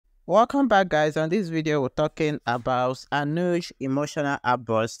Welcome back, guys. On this video, we're talking about Anuj emotional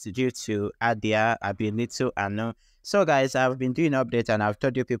outburst due to Adia Little Anu. So, guys, I've been doing updates and I've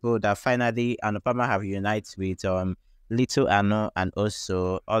told you people that finally Anupama have united with Little Anu and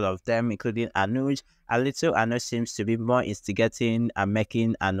also all of them, including Anuj. And Little Anu seems to be more instigating and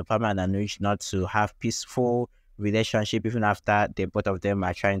making Anupama and Anuj not to have peaceful relationship even after the both of them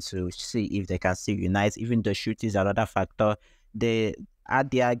are trying to see if they can still unite. Even though shoot is another factor. They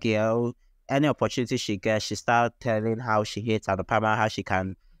Adia girl, any opportunity she gets, she start telling how she hates Anupama, how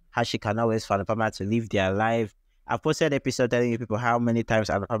she can always for Anupama to live their life. I've posted episode telling you people how many times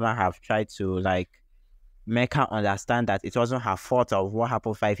Anupama have tried to like make her understand that it wasn't her fault of what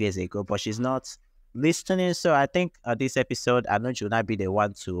happened 5 years ago, but she's not listening. So I think this episode, Anuj will not be the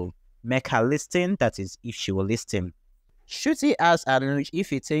one to make her listen. That is, if she will listen. Shruti asks Anuj if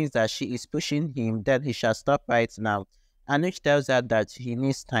he thinks that she is pushing him, then he shall stop right now. Anuj tells her that he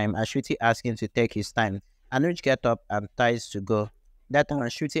needs time, and Shruti asks him to take his time. Anuj gets up and tries to go. That time,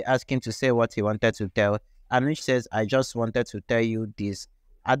 Shruti asks him to say what he wanted to tell. Anuj says, I just wanted to tell you this.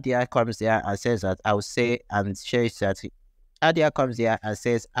 Adia comes there and says that I will say and shares that. Adia comes there and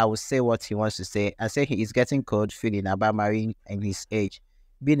says, I will say what he wants to say, and say he is getting cold feeling about marrying in his age.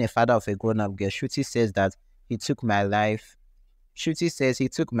 Being a father of a grown-up girl, Shruti says that he took my life. Shruti says he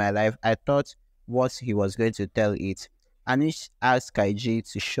took my life. I thought what he was going to tell it. Anuj asked Kaiji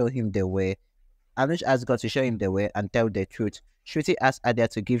to show him the way. Anuj asked God to show him the way and tell the truth. Shruti asked Adia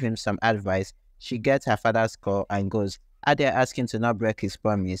to give him some advice. She gets her father's call and goes. Adia asks him to not break his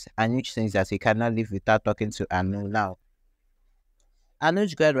promise. Anuj thinks that he cannot live without talking to Anu now.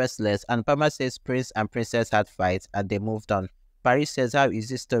 Anuj got restless and Pama says Prince and Princess had fights and they moved on. Paris says how is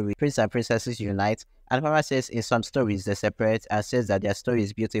this story? Prince and Princesses unite. And Pama says in some stories they separate and says that their story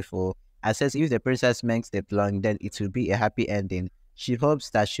is beautiful and says if the princess makes the plan then it will be a happy ending. She hopes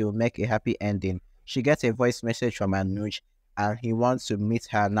that she will make a happy ending. She gets a voice message from Anuj and he wants to meet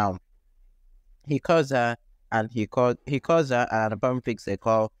her now. He calls her and he calls her and Pama picks the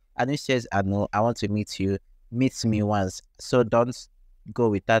call. Anuj says, Anu, I want to meet you. Meet me once. So don't go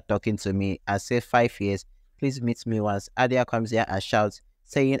without talking to me and say 5 years. Please meet me once. Adia comes here and shouts,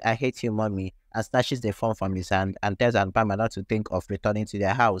 saying, I hate you, mommy, and snatches the phone from his hand and tells Anupama not to think of returning to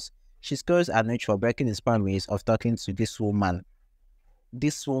their house. She scolds Anuj for breaking his promise of talking to this woman.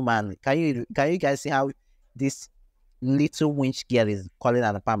 This woman, can you guys see how this little winch girl is calling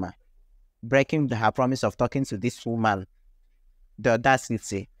Anupama? Breaking her promise of talking to this woman. The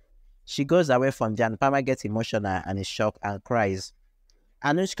audacity. She goes away from Jan. Anupama gets emotional and is shocked and cries.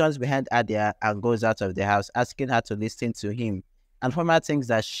 Anuj comes behind Adia and goes out of the house, asking her to listen to him. Anupama thinks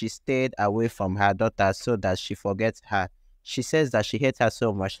that she stayed away from her daughter so that she forgets her. She says that she hates her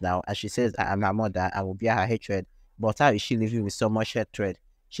so much now, and she says that I'm her mother and will bear her hatred. But how is she living with so much hatred?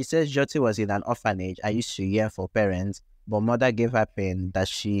 She says Choti was in an orphanage and used to yearn for parents, but mother gave her pain that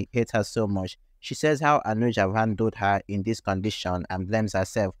she hates her so much. She says how Anuj have handled her in this condition and blames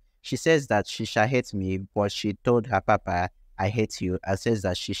herself. She says that she shall hate me, but she told her papa, I hate you, and says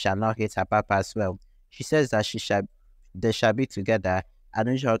that she shall not hate her papa as well. She says that they shall be together.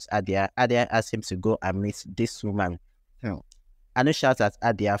 Anuj hugs Adia. Adia asks him to go and meet this woman. Anuj shouts at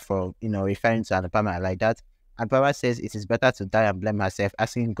Adia for, referring to Anupama like that. Anupama says it is better to die and blame herself,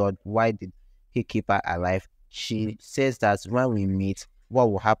 asking God why did he keep her alive. She says that when we meet,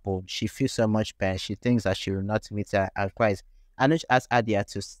 what will happen? She feels so much pain. She thinks that she will not meet her and cries. Anuj asks Adia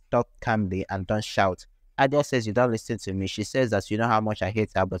to stop calmly and don't shout. Adia says you don't listen to me. She says that you know how much I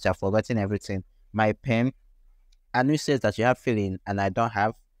hate her, but you're forgetting everything. My pain. Anuj says that you have feeling and I don't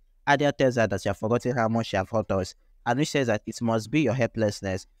have. Adia tells her that you have forgotten how much you have hurt us. Anuj says that it must be your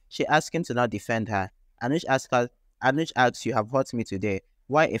helplessness. She asks him to not defend her. Anuj asks, you have hurt me today.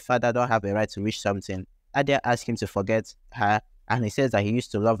 Why a father don't have a right to wish something? Adia asks him to forget her, and he says that he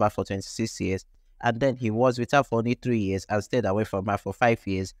used to love her for 26 years, and then he was with her for only 3 years and stayed away from her for 5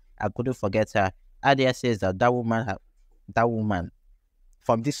 years and couldn't forget her. Adia says that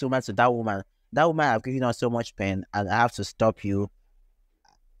from this woman to that woman have given us so much pain, and I have to stop you.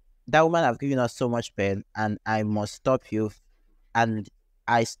 That woman have given us so much pain, and I must stop you, and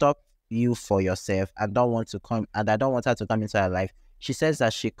I stop you for yourself, and don't want to come, and I don't want her to come into her life. She says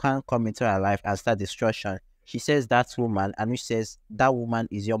that she can't come into her life and start destruction. She says that woman, and which says that woman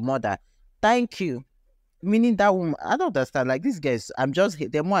is your mother. Thank you. Meaning that woman, I don't understand. Like these guys,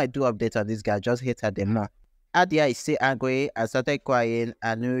 the more I do update on this guy, I just hate her the more. Adia is still angry and started crying.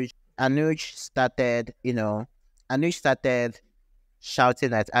 Anuj started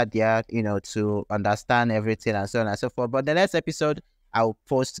shouting at Adia, to understand everything and so on and so forth. But the next episode, I'll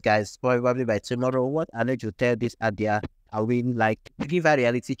post, guys, probably by tomorrow, what Anuj will tell this Adia I will like give a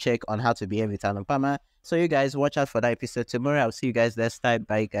reality check on how to behave with Anupama. So you guys watch out for that episode tomorrow. I'll see you guys next time.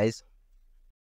 Bye guys.